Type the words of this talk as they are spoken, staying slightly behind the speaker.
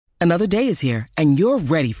Another day is here, and you're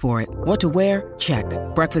ready for it. What to wear? Check.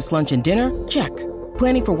 Breakfast, lunch, and dinner? Check.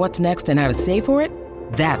 Planning for what's next and how to save for it?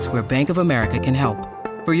 That's where Bank of America can help.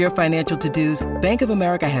 For your financial to-dos, Bank of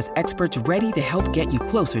America has experts ready to help get you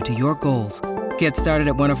closer to your goals. Get started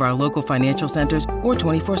at one of our local financial centers or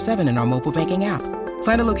 24/7 in our mobile banking app.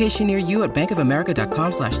 Find a location near you at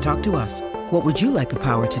bankofamerica.com/talktous. What would you like the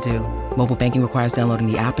power to do? Mobile banking requires downloading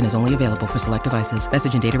the app and is only available for select devices.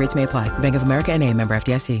 Message and data rates may apply. Bank of America N.A., member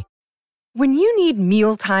FDIC. When you need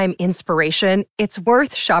mealtime inspiration, it's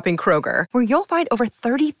worth shopping Kroger, where you'll find over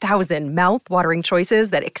 30,000 mouth-watering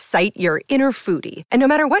choices that excite your inner foodie. And no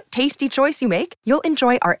matter what tasty choice you make, you'll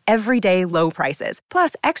enjoy our everyday low prices,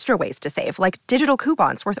 plus extra ways to save, like digital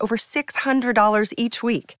coupons worth over $600 each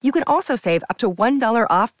week. You can also save up to $1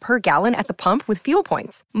 off per gallon at the pump with fuel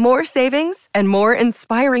points. More savings and more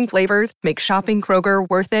inspiring flavors make shopping Kroger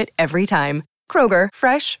worth it every time. Kroger,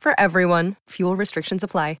 fresh for everyone. Fuel restrictions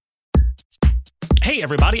apply. Hey,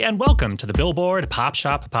 everybody, and welcome to the Billboard Pop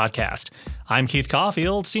Shop Podcast. I'm Keith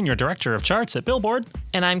Caulfield, Senior Director of Charts at Billboard.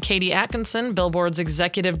 And I'm Katie Atkinson, Billboard's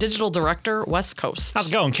Executive Digital Director, West Coast. How's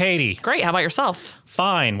it going, Katie? Great. How about yourself?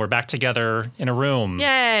 Fine. We're back together in a room.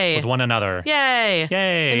 Yay. With one another. Yay.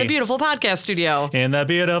 Yay. In the beautiful podcast studio. In the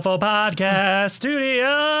beautiful podcast studio.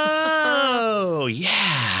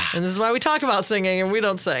 Yeah. And this is why we talk about singing and we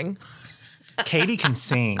don't sing. Katie can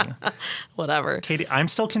sing. Whatever. Katie, I'm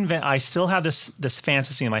still convinced. I still have this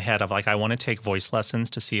fantasy in my head of like, I want to take voice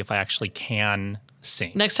lessons to see if I actually can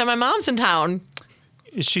sing. Next time my mom's in town.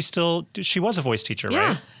 Is she still, she was a voice teacher, Yeah.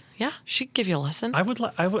 right? Yeah. She'd give you a lesson. I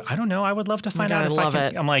don't know. I would love to find out if I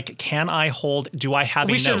can. I'm like, can I hold, do I have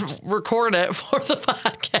a note? We should record it for the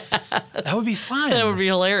podcast. That would be fun. That would be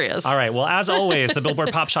hilarious. All right. Well, as always, the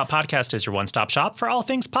Billboard Pop Shop Podcast is your one-stop shop for all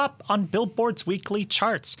things pop on Billboard's weekly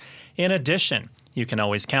charts. In addition, you can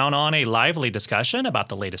always count on a lively discussion about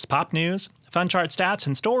the latest pop news, fun chart stats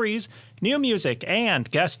and stories, new music,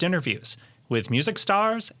 and guest interviews with music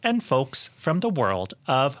stars and folks from the world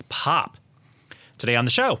of pop. Today on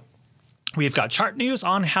the show, we've got chart news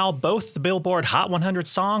on how both the Billboard Hot 100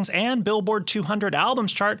 Songs and Billboard 200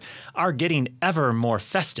 Albums chart are getting ever more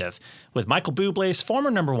festive, with Michael Bublé's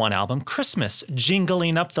former #1 album, Christmas,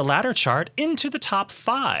 jingling up the ladder chart into the top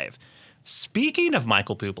 5. Speaking of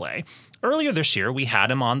Michael Bublé, earlier this year we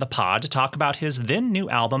had him on the pod to talk about his then new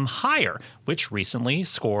album, Higher, which recently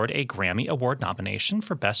scored a Grammy Award nomination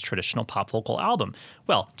for Best Traditional Pop Vocal Album.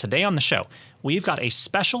 Well, today on the show, we've got a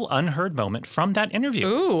special unheard moment from that interview.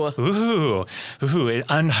 Ooh,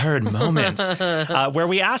 unheard moments. Where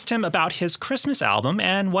we asked him about his Christmas album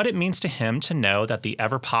and what it means to him to know that the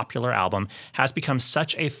ever-popular album has become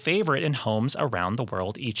such a favorite in homes around the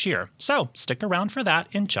world each year. So stick around for that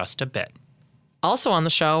in just a bit. Also on the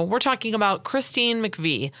show, we're talking about Christine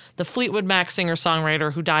McVie, the Fleetwood Mac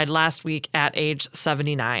singer-songwriter who died last week at age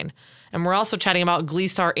 79. And we're also chatting about Glee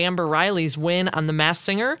star Amber Riley's win on The Masked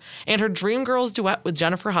Singer and her Dreamgirls duet with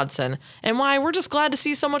Jennifer Hudson, and why we're just glad to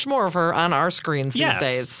see so much more of her on our screens these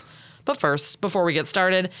days. But first, before we get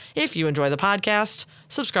started, if you enjoy the podcast,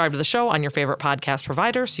 subscribe to the show on your favorite podcast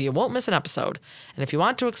provider so you won't miss an episode. And if you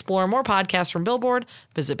want to explore more podcasts from Billboard,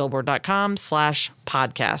 visit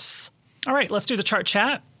billboard.com/podcasts. All right, let's do the chart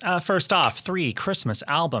chat. First off, 3 Christmas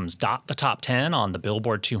albums dot the top 10 on the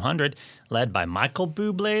Billboard 200, led by Michael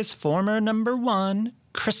Bublé's former #1,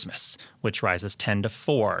 Christmas, which rises 10 to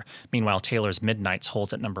 4. Meanwhile, Taylor's Midnights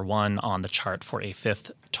holds at #1 on the chart for a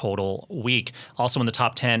 5th total week. Also in the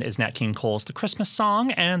top 10 is Nat King Cole's The Christmas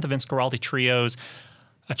Song and the Vince Guaraldi Trio's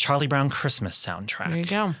A Charlie Brown Christmas soundtrack. There you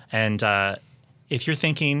go. And if you're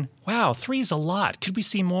thinking, wow, 3's a lot, could we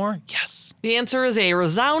see more? Yes. The answer is a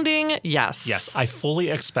resounding yes. Yes, I fully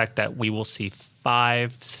expect that we will see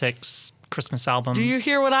 5, 6 Christmas albums. Do you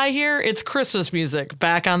hear what I hear? It's Christmas music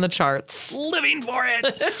back on the charts. Living for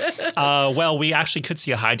it. Well, we actually could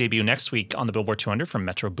see a high debut next week on the Billboard 200 from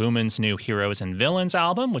Metro Boomin's new Heroes and Villains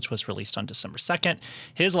album, which was released on December 2nd.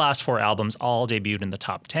 His last 4 albums all debuted in the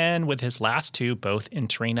top 10, with his last 2 both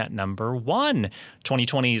entering at #1.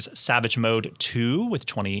 2020's Savage Mode 2 with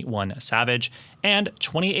 21 Savage, and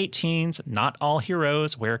 2018's Not All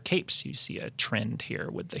Heroes Wear Capes. You see a trend here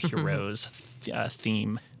with the heroes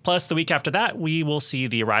theme. Plus, the week after that, we will see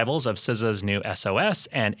the arrivals of SZA's new SOS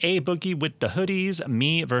and A Boogie with the Hoodies,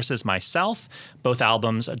 Me versus Myself. Both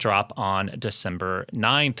albums drop on December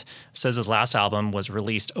 9th. SZA's last album was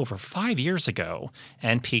released over 5 years ago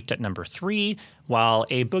and peaked at #3, while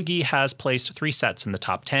A Boogie has placed 3 sets in the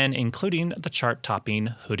top 10, including the chart-topping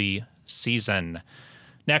Hoodie Season.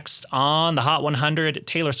 Next on the Hot 100,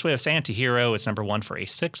 Taylor Swift's Anti-Hero is #1 for a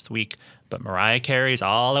 6th week, but Mariah Carey's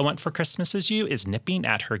All I Want for Christmas Is You is nipping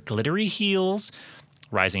at her glittery heels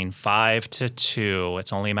rising 5-2.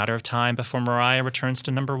 It's only a matter of time before Mariah returns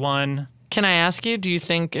to number one. Can I ask you, do you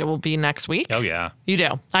think it will be next week? Oh, yeah. You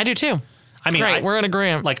do? I do too. I mean, great. We're in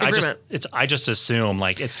agreement. I just assume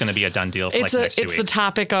like it's going to be a done deal for next 2 weeks. It's the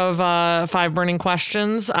topic of 5 burning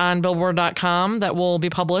questions on Billboard.com that will be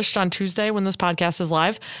published on Tuesday when this podcast is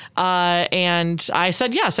live. And I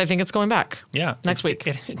said yes. I think it's going back. Yeah, next week.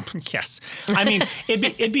 Yes. I mean,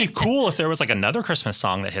 it'd be cool if there was like another Christmas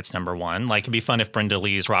song that hits number one. Like it'd be fun if Brenda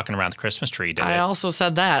Lee's "Rockin' Around the Christmas Tree" did it. I also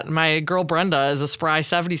said that my girl Brenda is a spry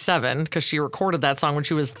 77 because she recorded that song when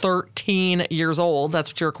she was 13 years old. That's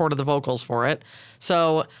what she recorded the vocals for it.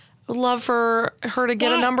 So I would love for her to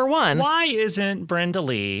get a number one. Why isn't Brenda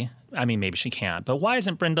Lee, I mean, maybe she can't, but why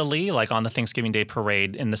isn't Brenda Lee like on the Thanksgiving Day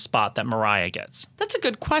parade in the spot that Mariah gets? That's a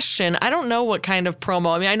good question. I don't know what kind of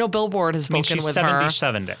promo. I mean, I know Billboard has spoken with her.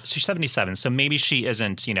 She's 77, so maybe she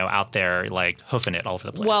isn't, out there like hoofing it all over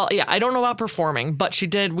the place. Well, yeah, I don't know about performing, but she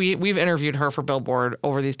did. We've interviewed her for Billboard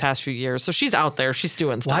over these past few years, so she's out there. She's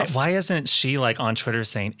doing stuff. Why isn't she like on Twitter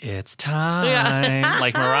saying it's time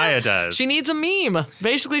like Mariah does? She needs a meme.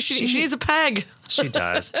 Basically, she needs a peg. She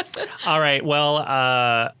does. All right. Well,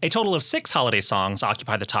 a total of 6 holiday songs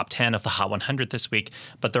occupy the top 10 of the Hot 100 this week,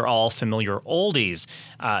 but they're all familiar oldies.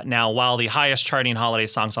 Now, while the highest charting holiday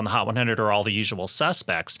songs on the Hot 100 are all the usual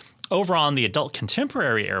suspects, over on the adult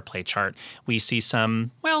contemporary airplay chart, we see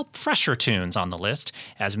some, fresher tunes on the list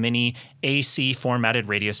as many AC formatted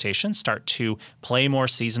radio stations start to play more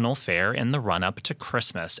seasonal fare in the run-up to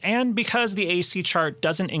Christmas. And because the AC chart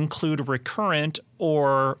doesn't include recurrent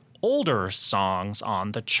or older songs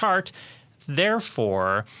on the chart.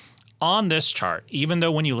 Therefore, on this chart, even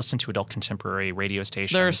though when you listen to adult contemporary radio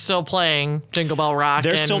stations, they're still playing Jingle Bell Rock.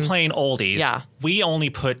 They're still playing oldies. Yeah. We only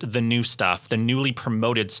put the new stuff, the newly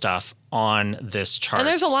promoted stuff on this chart. And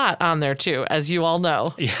there's a lot on there too, as you all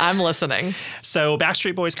know. Yeah. I'm listening. So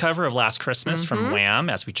Backstreet Boys' cover of Last Christmas from Wham,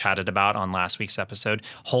 as we chatted about on last week's episode,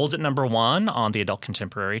 holds at number 1 on the adult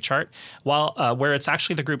contemporary chart, while where it's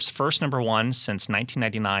actually the group's first number 1 since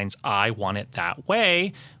 1999's I Want It That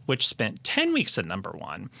Way, which spent 10 weeks at number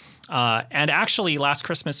 1. And actually, Last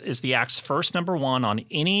Christmas is the act's first number 1 on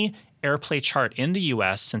any airplay chart in the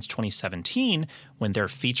U.S. since 2017, when their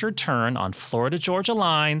featured turn on Florida Georgia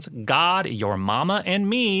Line's God, Your Mama and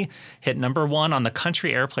Me hit number 1 on the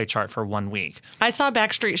country airplay chart for 1 week. I saw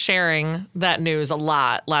Backstreet sharing that news a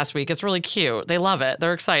lot last week. It's really cute. They love it.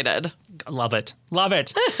 They're excited. Love it. Love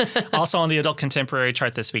it. Also on the adult contemporary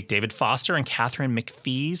chart this week, David Foster and Katharine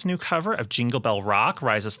McPhee's new cover of Jingle Bell Rock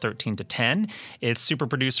rises 13 to 10. It's super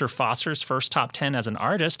producer Foster's first top 10 as an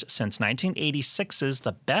artist since 1986's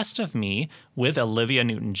The Best of Me with Olivia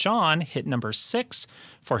Newton-John hit number 6.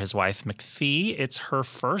 For his wife, McPhee, it's her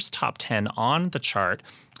first top 10 on the chart.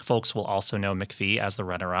 Folks will also know McPhee as the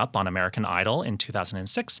runner-up on American Idol in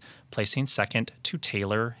 2006, placing second to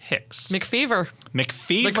Taylor Hicks. McFever.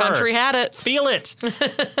 The country had it. Feel it.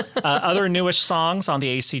 Other newish songs on the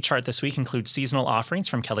AC chart this week include Seasonal Offerings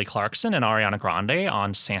from Kelly Clarkson and Ariana Grande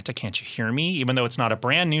on Santa Can't You Hear Me. Even though it's not a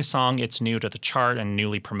brand new song, it's new to the chart and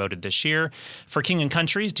newly promoted this year. For King and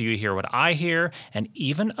Country's Do You Hear What I Hear? And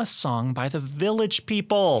even a song by the Village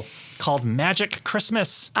People called Magic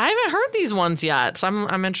Christmas. I haven't heard these ones yet, so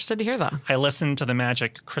I'm interested to hear them. I listened to the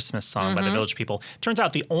Magic Christmas song by the Village People. Turns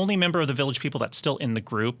out the only member of the Village People that's still in the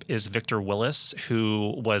group is Victor Willis,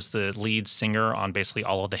 who was the lead singer on basically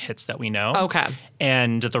all of the hits that we know. Okay.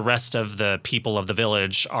 And the rest of the people of the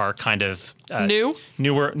Village are kind of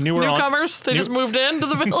newer newcomers. They just moved into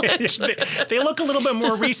the Village. they look a little bit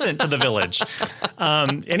more recent to the Village.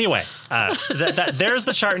 Anyway, there's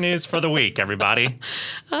the chart news for the week, everybody.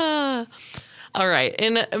 All right.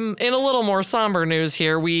 In a little more somber news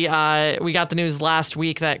here, we got the news last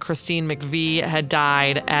week that Christine McVie had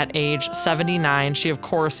died at age 79. She, of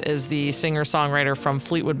course, is the singer-songwriter from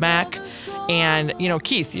Fleetwood Mac. And,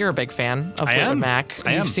 Keith, you're a big fan of Fleetwood Mac.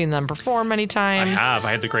 You've seen them perform many times. I have.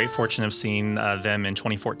 I had the great fortune of seeing them in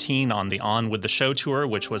 2014 on the On With the Show tour,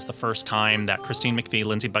 which was the first time that Christine McVie,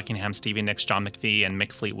 Lindsey Buckingham, Stevie Nicks, John McVie, and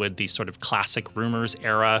Mick Fleetwood, these sort of classic Rumors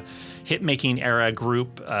era, hit-making era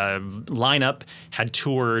group lineup, had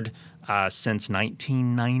toured since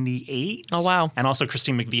 1998. Oh, wow. And also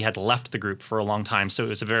Christine McVie had left the group for a long time, so it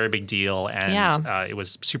was a very big deal, and it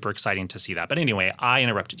was super exciting to see that. But anyway, I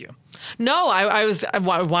interrupted you. No, I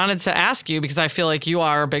wanted to ask you, because I feel like you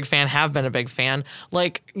are a big fan, have been a big fan.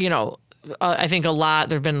 Like, I think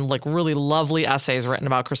there've been like really lovely essays written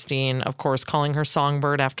about Christine, of course, calling her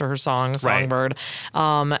Songbird after her song, Songbird.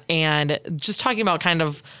 Right. And just talking about kind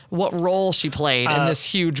of what role she played in this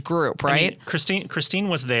huge group, right? I mean, Christine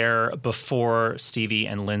was there before Stevie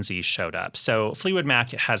and Lindsay showed up. So Fleetwood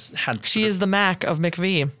Mac has had... She is the Mac of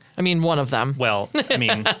McVie. I mean, one of them. Well, I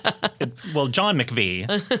mean, John McVie,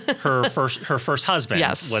 her first husband,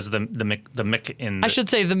 yes, was the Mick in. I should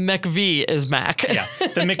say the McVie is Mac. Yeah,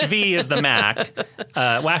 the McVie is the Mac.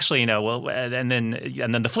 Well, actually, and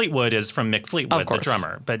then the Fleetwood is from Mick Fleetwood, the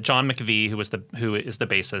drummer. But John McVie, who is the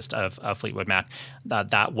bassist of Fleetwood Mac,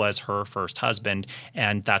 that was her first husband,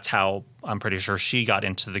 and that's how I'm pretty sure she got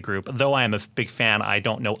into the group. Though I am a big fan, I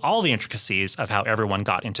don't know all the intricacies of how everyone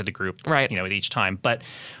got into the group, right? At each time, but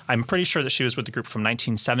I'm pretty sure that she was with the group from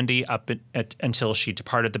 1970 up until she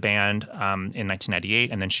departed the band in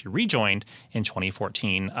 1998, and then she rejoined in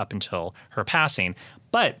 2014 up until her passing.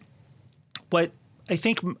 But what I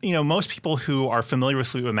think most people who are familiar with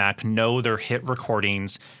Fleetwood Mac know their hit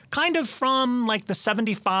recordings kind of from like the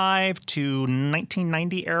 75 to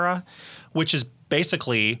 1990 era, which is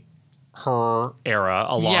basically her era,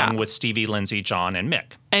 along with Stevie, Lindsay, John, and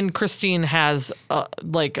Mick. And Christine has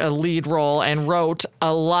like a lead role and wrote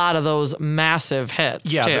a lot of those massive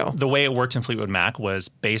hits, too. The way it worked in Fleetwood Mac was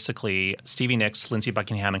basically Stevie Nicks, Lindsey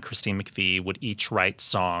Buckingham, and Christine McVie would each write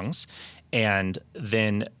songs, and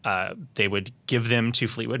then they would give them to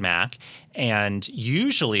Fleetwood Mac. And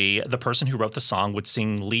usually the person who wrote the song would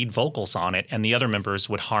sing lead vocals on it, and the other members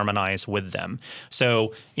would harmonize with them.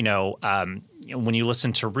 So, when you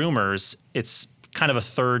listen to Rumors, it's kind of a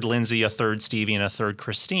third Lindsay, a third Stevie, and a third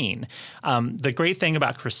Christine. The great thing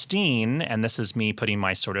about Christine, and this is me putting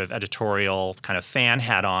my sort of editorial kind of fan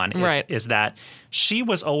hat on, is that she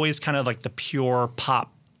was always kind of like the pure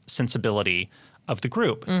pop sensibility of the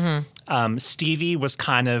group. Mm-hmm. Stevie was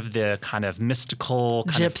kind of the mystical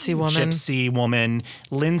gypsy woman.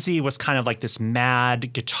 Lindsay was kind of like this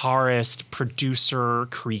mad guitarist, producer,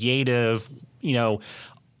 creative,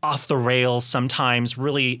 off the rails sometimes,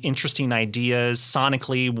 really interesting ideas.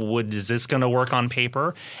 Sonically, is this going to work on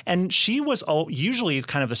paper? And she was usually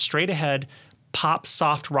kind of the straight ahead pop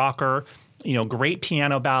soft rocker. Great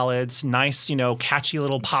piano ballads, nice, catchy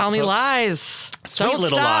little pop Tell hooks. Me Lies. Sweet Don't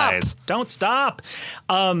little stop. lies. Don't stop.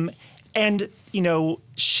 And,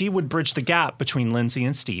 she would bridge the gap between Lindsay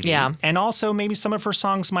and Stevie. Yeah. And also maybe some of her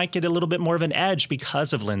songs might get a little bit more of an edge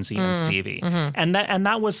because of Lindsay and Stevie. Mm-hmm. And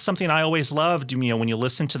that was something I always loved. When you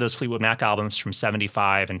listen to those Fleetwood Mac albums from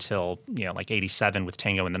 75 until, like 87 with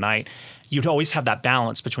Tango in the Night, you'd always have that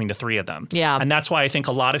balance between the three of them. Yeah. And that's why I think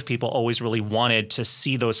a lot of people always really wanted to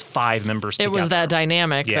see those five members together. It was that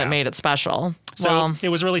dynamic that made it special. So it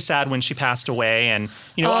was really sad when she passed away. And,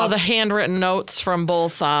 the handwritten notes from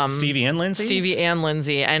both Stevie and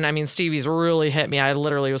Lindsay. And I mean, Stevie's really hit me. I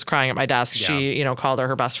literally was crying at my desk. Yeah. She, called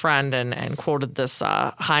her best friend and quoted this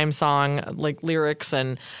Haim song, like lyrics.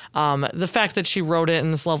 And the fact that she wrote it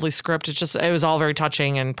in this lovely script, it was all very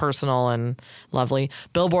touching and personal and lovely.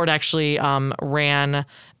 Billboard actually ran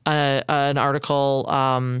an article.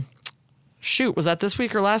 Was that this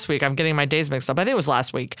week or last week? I'm getting my days mixed up. I think it was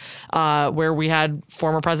last week, where we had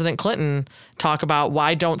former President Clinton talk about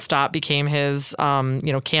why Don't Stop became his,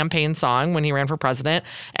 campaign song when he ran for president.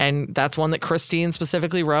 And that's one that Christine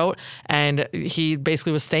specifically wrote. And he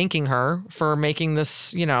basically was thanking her for making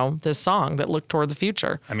this, this song that looked toward the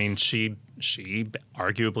future. I mean, she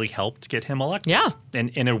arguably helped get him elected. Yeah.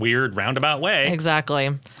 In a weird roundabout way.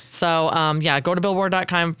 Exactly. So, go to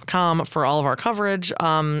billboard.com for all of our coverage.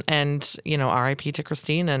 And, RIP to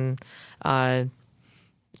Christine and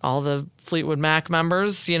all the Fleetwood Mac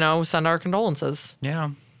members, send our condolences. Yeah.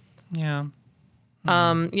 Yeah.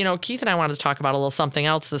 Keith and I wanted to talk about a little something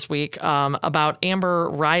else this week about Amber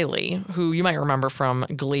Riley, who you might remember from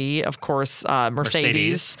Glee, of course,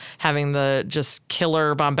 Mercedes having the just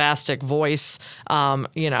killer bombastic voice,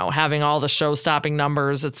 having all the show-stopping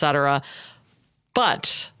numbers, etc.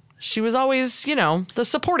 But she was always, the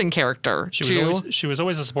supporting character. She was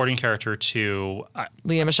always a supporting character to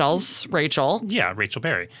Lea Michele's Rachel. Yeah, Rachel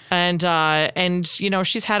Berry. And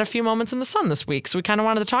she's had a few moments in the sun this week, so we kind of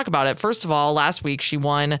wanted to talk about it. First of all, last week she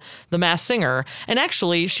won The Masked Singer, and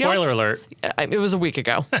actually Spoiler alert. It was a week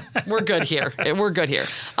ago. We're good here.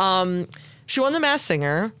 She won The Masked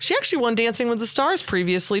Singer. She actually won Dancing with the Stars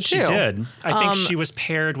previously, too. She did. I think she was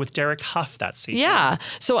paired with Derek Huff that season. Yeah.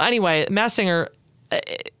 So anyway, Masked Singer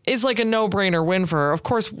is like a no-brainer win for her. Of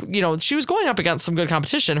course, she was going up against some good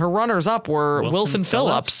competition. Her runners-up were Wilson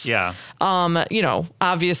Phillips. Yeah.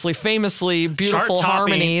 Obviously, famously beautiful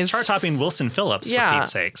harmonies. Chart-topping Wilson Phillips, for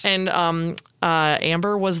Pete's sakes. And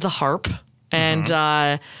Amber was the harp. And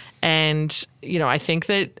And, I think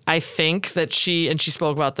that she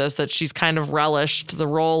spoke about this, that she's kind of relished the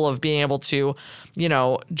role of being able to,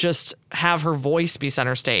 just have her voice be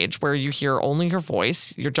center stage, where you hear only her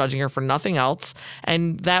voice, you're judging her for nothing else,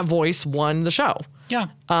 and that voice won the show. Yeah.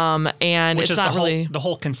 And which it's is not really the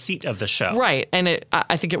whole conceit of the show. Right. And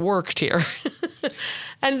I think it worked here.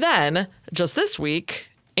 And then just this week,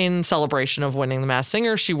 in celebration of winning The Masked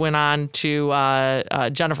Singer, she went on to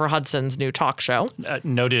Jennifer Hudson's new talk show.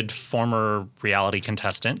 Noted former reality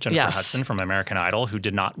contestant Jennifer Hudson from American Idol, who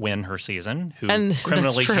did not win her season, who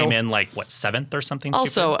criminally came in 7th or something.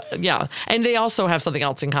 Also, yeah. And they also have something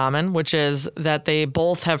else in common, which is that they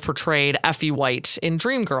both have portrayed Effie White in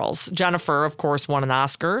Dreamgirls. Jennifer, of course, won an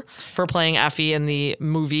Oscar for playing Effie in the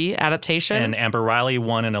movie adaptation. And Amber Riley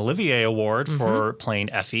won an Olivier Award for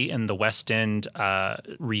playing Effie in the West End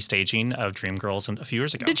restaging of Dreamgirls a few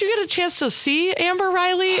years ago. Did you get a chance to see Amber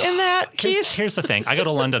Riley in that, Keith? Here's the thing. I go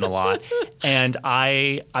to London a lot, and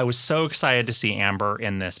I was so excited to see Amber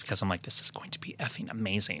in this because I'm like, this is going to be effing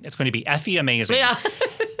amazing. It's going to be Effie amazing. Yeah.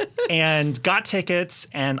 And got tickets,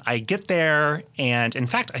 and I get there, and in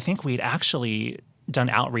fact, I think we'd actually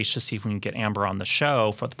done outreach to see if we can get Amber on the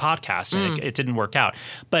show for the podcast, and it didn't work out.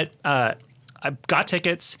 But I got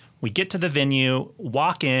tickets. We get to the venue,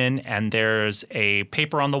 walk in, and there's a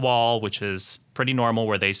paper on the wall, which is pretty normal,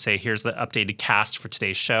 where they say, here's the updated cast for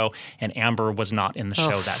today's show. And Amber was not in the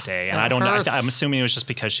show that day. And I don't know. I'm assuming it was just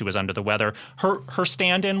because she was under the weather. Her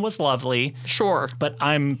stand-in was lovely. Sure. But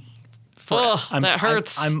that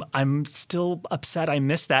hurts. I'm still upset I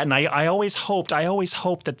missed that. And I always hoped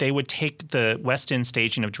that they would take the West End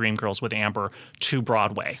staging of Dreamgirls with Amber to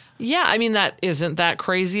Broadway. Yeah, I mean, that isn't that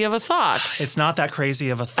crazy of a thought. It's not that crazy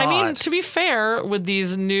of a thought. I mean, to be fair, with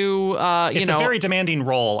these new, it's a very demanding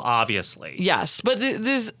role, obviously. Yes, but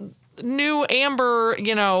this new Amber,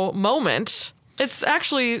 moment, it's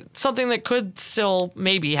actually something that could still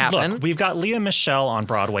maybe happen. Look, we've got Leah Michele on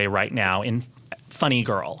Broadway right now in Funny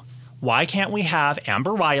Girl. Why can't we have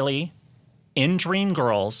Amber Riley in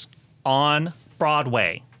Dreamgirls on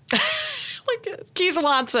Broadway? Keith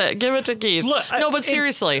wants it. Give it to Keith. Look, but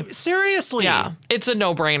seriously. Seriously. Yeah, it's a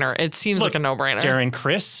no-brainer. It seems like a no-brainer. Darren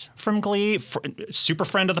Criss from Glee, super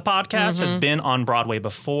friend of the podcast, has been on Broadway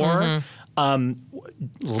before.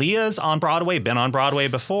 Leah's on Broadway, been on Broadway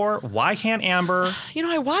before. Why can't Amber?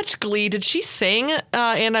 I watched Glee. Did she sing?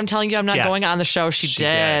 And I'm telling you, I'm not going on the show. She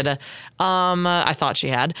did. I thought she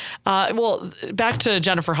had. Well, back to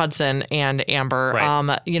Jennifer Hudson and Amber.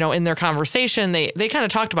 Right. In their conversation, they kind of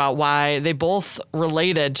talked about why they both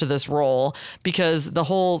related to this role, because the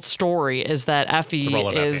whole story is that Effie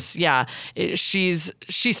is,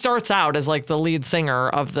 she starts out as like the lead singer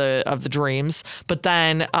of the Dreams, but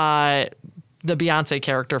then the Beyonce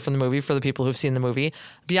character from the movie, for the people who've seen the movie,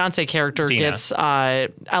 Beyonce character Dina gets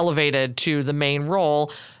elevated to the main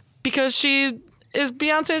role because she is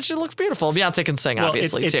Beyonce and she looks beautiful. Beyonce can sing,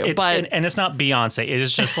 obviously, too. And it's not Beyonce. It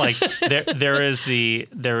is just like there is the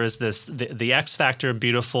X Factor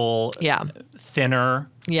beautiful,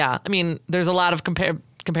 thinner. Yeah, I mean, there's a lot of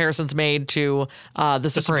comparisons made to the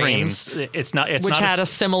Supremes. It's not, which had a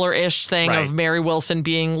similar-ish thing of Mary Wilson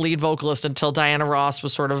being lead vocalist until Diana Ross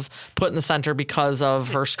was sort of put in the center because of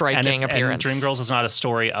her striking appearance. And Dreamgirls is not a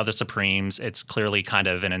story of the Supremes. It's clearly kind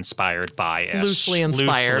of an inspired by-ish. Loosely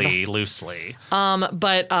inspired. Loosely.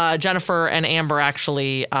 But Jennifer and Amber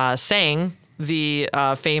actually sang the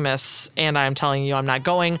famous "And I'm Telling You I'm Not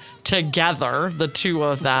Going" together, the two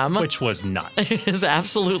of them. Which was nuts. It is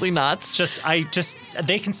absolutely nuts.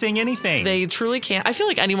 They can sing anything. They truly can. I feel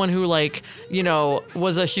like anyone who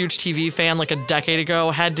was a huge TV fan like a decade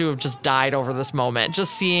ago had to have just died over this moment.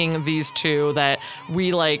 Just seeing these two that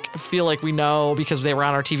we feel like we know because they were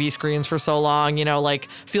on our TV screens for so long,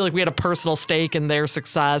 feel like we had a personal stake in their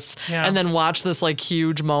success, and then watch this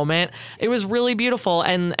huge moment. It was really beautiful.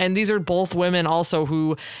 And these are both women also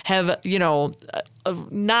who have,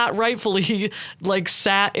 not rightfully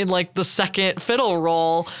sat in the second fiddle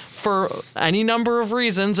role for any number of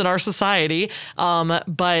reasons in our society.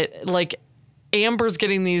 But Amber's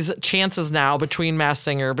getting these chances now between Masked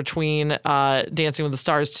Singer, between Dancing with the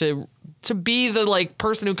Stars to be the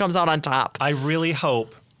person who comes out on top. I really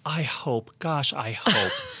hope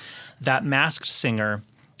that Masked Singer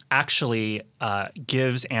actually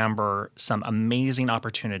gives Amber some amazing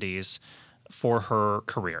opportunities for her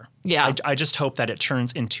career. Yeah. I just hope that it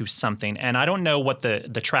turns into something. And I don't know what the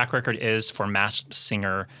track record is for Masked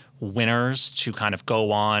Singer winners to kind of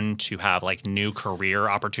go on to have like new career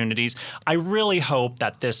opportunities. I really hope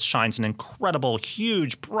that this shines an incredible,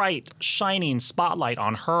 huge, bright, shining spotlight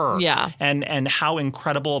on her. Yeah. And how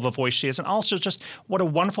incredible of a voice she is. And also just what a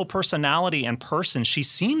wonderful personality and person she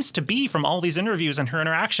seems to be from all these interviews and her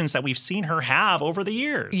interactions that we've seen her have over the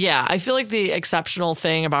years. Yeah, I feel like the exceptional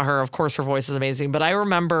thing about her, of course, her voice is amazing, but I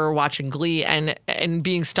remember watching Glee and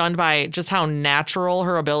being stunned by just how natural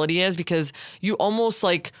her ability is, because you almost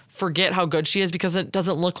like forget how good she is because it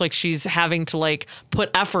doesn't look like she's having to like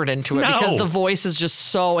put effort into it because the voice is just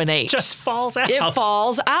so innate. Just falls out. It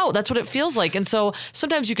falls out. That's what it feels like. And so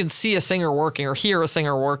sometimes you can see a singer working or hear a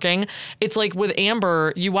singer working. It's like with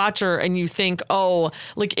Amber, you watch her and you think, oh,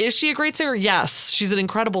 like, is she a great singer? Yes, she's an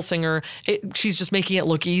incredible singer. She's just making it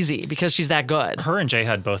look easy because she's that good. Her and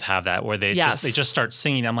J-Hud both have that where they just start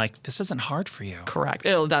singing. I'm like, this isn't hard for you. Correct.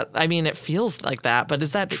 It feels like that, but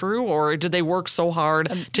is that true, or did they work so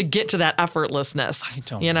hard to get to that effortlessness? I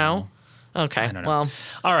don't know. Okay. I don't know. Well,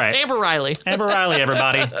 all right. Amber Riley. Amber Riley,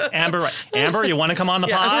 everybody. Amber, you want to come on the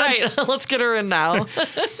pod? Right. Let's get her in now.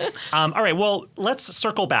 All right. Well, let's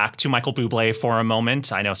circle back to Michael Bublé for a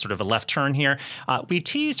moment. I know, sort of a left turn here. We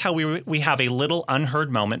teased how we have a little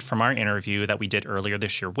unheard moment from our interview that we did earlier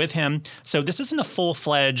this year with him. So this isn't a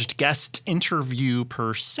full-fledged guest interview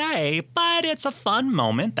per se, but it's a fun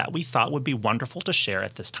moment that we thought would be wonderful to share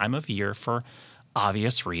at this time of year for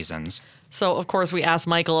obvious reasons. So, of course, we asked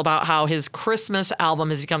Michael about how his Christmas album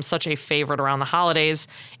has become such a favorite around the holidays,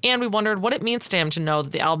 and we wondered what it means to him to know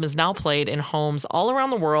that the album is now played in homes all around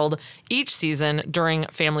the world each season during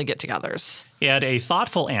family get-togethers. He had a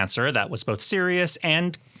thoughtful answer that was both serious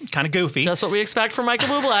and kind of goofy. Just what we expect from Michael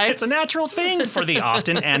Bublé. It's a natural thing for the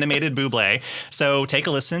often animated Bublé. So take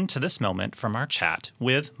a listen to this moment from our chat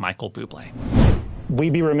with Michael Bublé.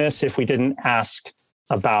 We'd be remiss if we didn't ask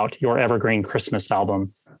about your evergreen Christmas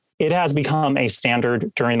album. It has become a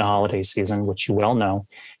standard during the holiday season, which you well know.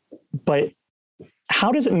 But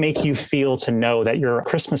how does it make you feel to know that your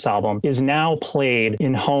Christmas album is now played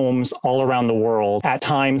in homes all around the world at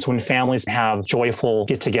times when families have joyful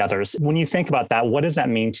get-togethers? When you think about that, what does that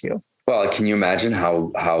mean to you? Well, can you imagine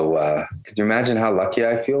how lucky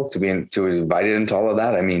I feel to be invited into all of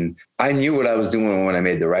that? I mean, I knew what I was doing when I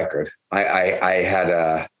made the record. I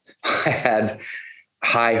had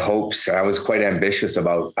high hopes. I was quite ambitious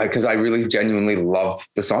because I really genuinely love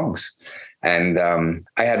the songs. And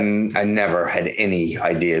I never had any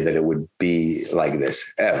idea that it would be like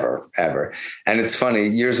this ever. And it's funny,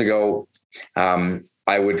 years ago,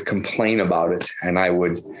 I would complain about it, and I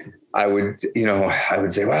would say,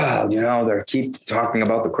 well, they keep talking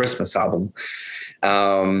about the Christmas album.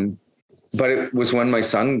 But it was when my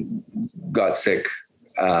son got sick.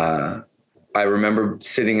 I remember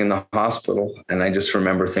sitting in the hospital, and I just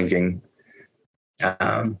remember thinking,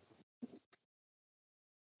 how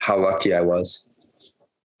lucky I was.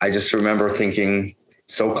 I just remember thinking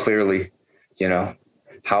so clearly,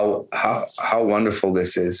 how wonderful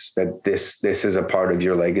this is, that this is a part of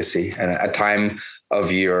your legacy and a time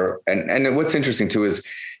of your, and what's interesting too is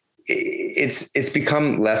it's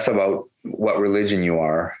become less about what religion you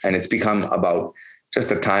are. And it's become about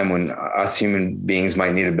just a time when us human beings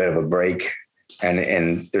might need a bit of a break,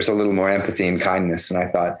 and there's a little more empathy and kindness. And I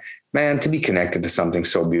thought, man, to be connected to something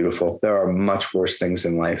so beautiful, there are much worse things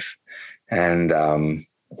in life. And the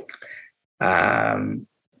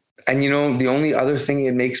only other thing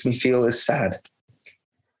it makes me feel is sad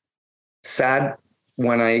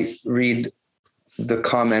when I read the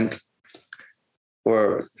comment,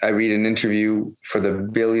 or I read an interview for the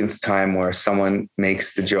billionth time where someone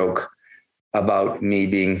makes the joke about me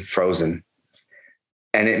being frozen.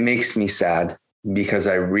 And it makes me sad because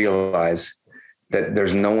I realize that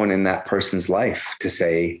there's no one in that person's life to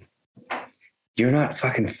say, you're not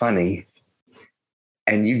fucking funny,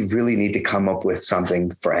 and you really need to come up with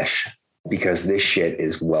something fresh because this shit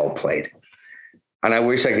is well played. And I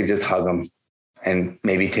wish I could just hug them and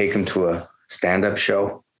maybe take them to a stand-up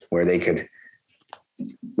show where they could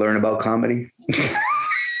learn about comedy.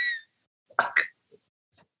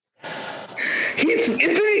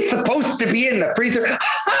 It's supposed to be in the freezer.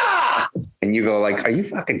 Ha! And you go like, are you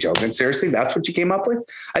fucking joking? Seriously? That's what you came up with?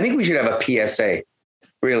 I think we should have a PSA,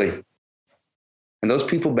 really. And those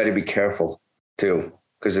people better be careful too,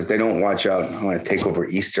 because if they don't watch out, I want to take over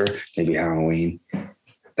Easter, maybe Halloween,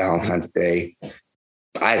 Valentine's Day.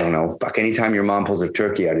 I don't know. Fuck, anytime your mom pulls a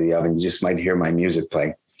turkey out of the oven, you just might hear my music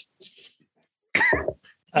playing. You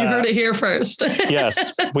heard it here first.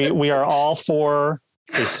 Yes, we are all for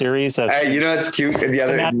a series of. It's cute.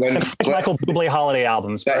 Michael Bublé holiday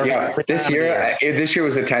albums. This year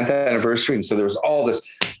was the 10th anniversary, and so there was all this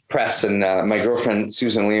press, and my girlfriend,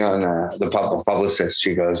 Susan Leon, the publicist,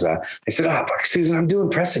 she goes, I said, "Oh, fuck, Susan, I'm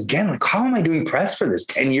doing press again. Like, how am I doing press for this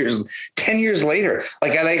 10 years later?"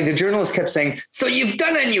 Like, the journalist kept saying, "So you've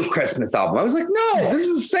done a new Christmas album?" I was like, "No, this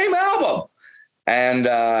is the same album."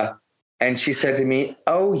 And she said to me,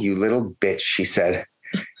 "Oh, you little bitch," she said,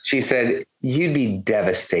 "you'd be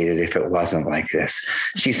devastated if it wasn't like this."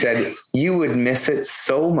 She said, "You would miss it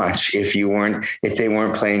so much if they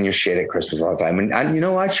weren't playing your shit at Christmas all the time." And you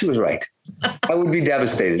know what? She was right. I would be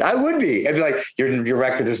devastated. I would be. I'd be like, your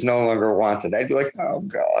record is no longer wanted. I'd be like, oh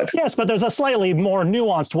God. Yes, but there's a slightly more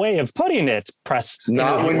nuanced way of putting it. Press.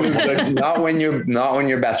 Not when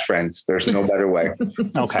you're best friends. There's no better way.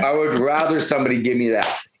 Okay. I would rather somebody give me that.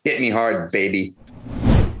 Hit me hard, baby.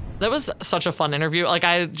 That was such a fun interview. Like,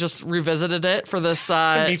 I just revisited it for this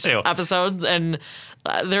Me too. episode, and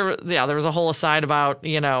there was a whole aside about,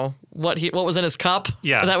 you know, what was in his cup.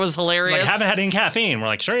 Yeah, that was hilarious. He's like, "Haven't had any caffeine." We're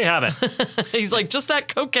like, "Sure you haven't." He's like, "Just that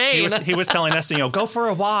cocaine." He was telling us to go for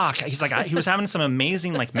a walk. He's like, he was having some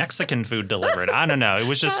amazing like Mexican food delivered. I don't know. It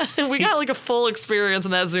was just we got like a full experience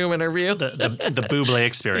in that Zoom interview. The Bublé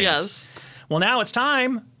experience. Yes. Well, now it's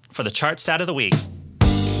time for the chart stat of the week.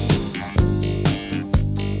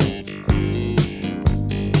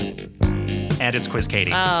 And it's Quiz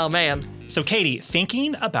Katie. Oh, man. So, Katie,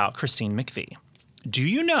 thinking about Christine McVie, do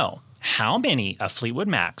you know how many of Fleetwood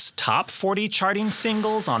Mac's top 40 charting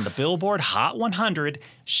singles on the Billboard Hot 100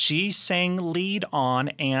 she sang lead on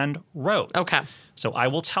and wrote? Okay. So I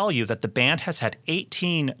will tell you that the band has had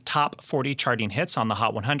 18 top 40 charting hits on the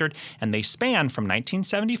Hot 100, and they span from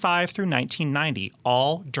 1975 through 1990,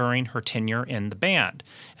 all during her tenure in the band.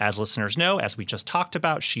 As listeners know, as we just talked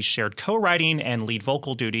about, she shared co-writing and lead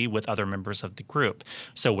vocal duty with other members of the group.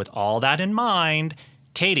 So with all that in mind,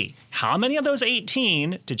 Katie, how many of those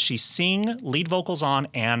 18 did she sing lead vocals on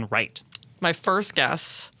and write? My first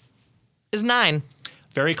guess is 9.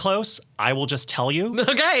 Very close. I will just tell you.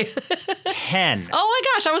 Okay. 10. Oh my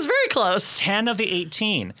gosh, I was very close. 10 of the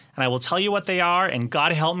 18. And I will tell you what they are, and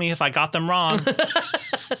God help me if I got them wrong.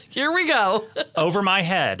 Here we go. Over My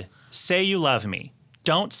Head, Say You Love Me,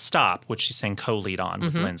 Don't Stop, which she sang co-lead on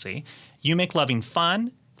with Lindsay, You Make Loving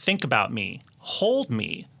Fun, Think About Me, Hold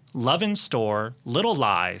Me, Love in Store, Little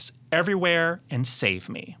Lies, Everywhere, and Save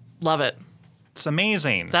Me. Love it. It's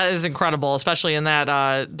amazing. That is incredible, especially in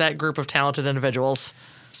that group of talented individuals.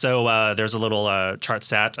 So there's a little chart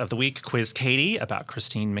stat of the week, Quiz Katie, about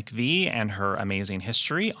Christine McVie and her amazing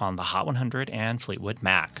history on the Hot 100 and Fleetwood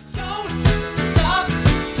Mac. Don't stop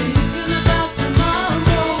thinking about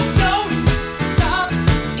tomorrow. Don't stop.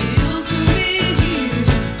 It'll soon be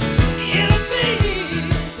here. It'll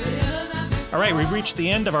be. All right, we've reached the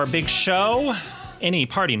end of our big show. Any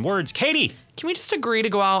parting words, Katie? Can we just agree to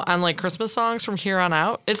go out on like Christmas songs from here on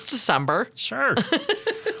out? It's December. Sure.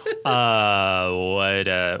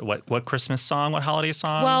 What Christmas song? What holiday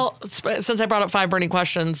song? Well, since I brought up 5 burning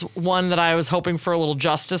questions, one that I was hoping for a little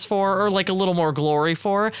justice for, or like a little more glory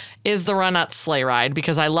for, is the Ronettes Sleigh Ride,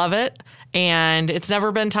 because I love it. And it's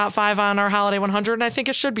never been top 5 on our Holiday 100, and I think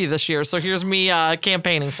it should be this year. So here's me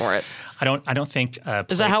campaigning for it. I don't think.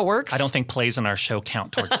 Is that how it works? I don't think plays in our show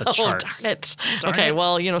count towards the charts. Darn it. Darn Okay, it.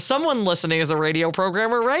 well, someone listening is a radio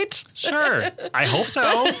programmer, right? Sure. I hope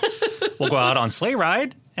so. We'll go out on Sleigh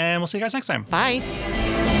Ride, and we'll see you guys next time. Bye.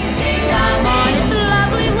 Come on, it's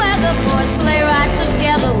lovely weather for a sleigh ride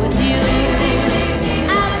together with you.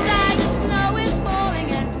 Outside the snow is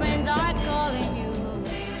falling and friends are calling you.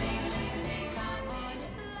 Come on,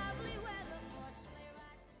 it's lovely weather for a sleigh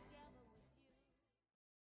ride together with you.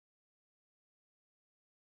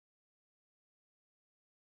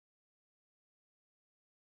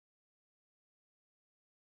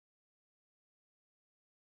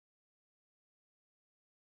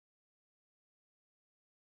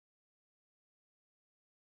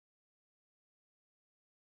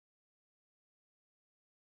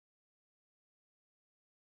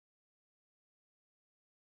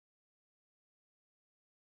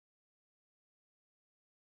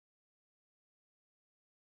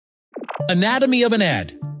 Anatomy of an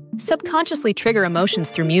ad. Subconsciously trigger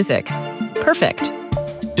emotions through music. Perfect.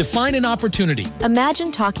 Define an opportunity.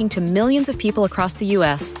 Imagine talking to millions of people across the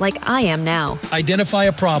U.S. like I am now. Identify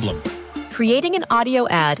a problem. Creating an audio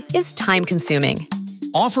ad is time-consuming.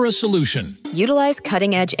 Offer a solution. Utilize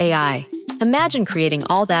cutting-edge AI. Imagine creating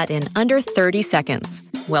all that in under 30 seconds.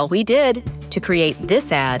 Well, we did to create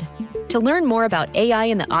this ad. To learn more about AI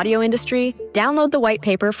in the audio industry, download the white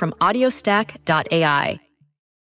paper from audiostack.ai.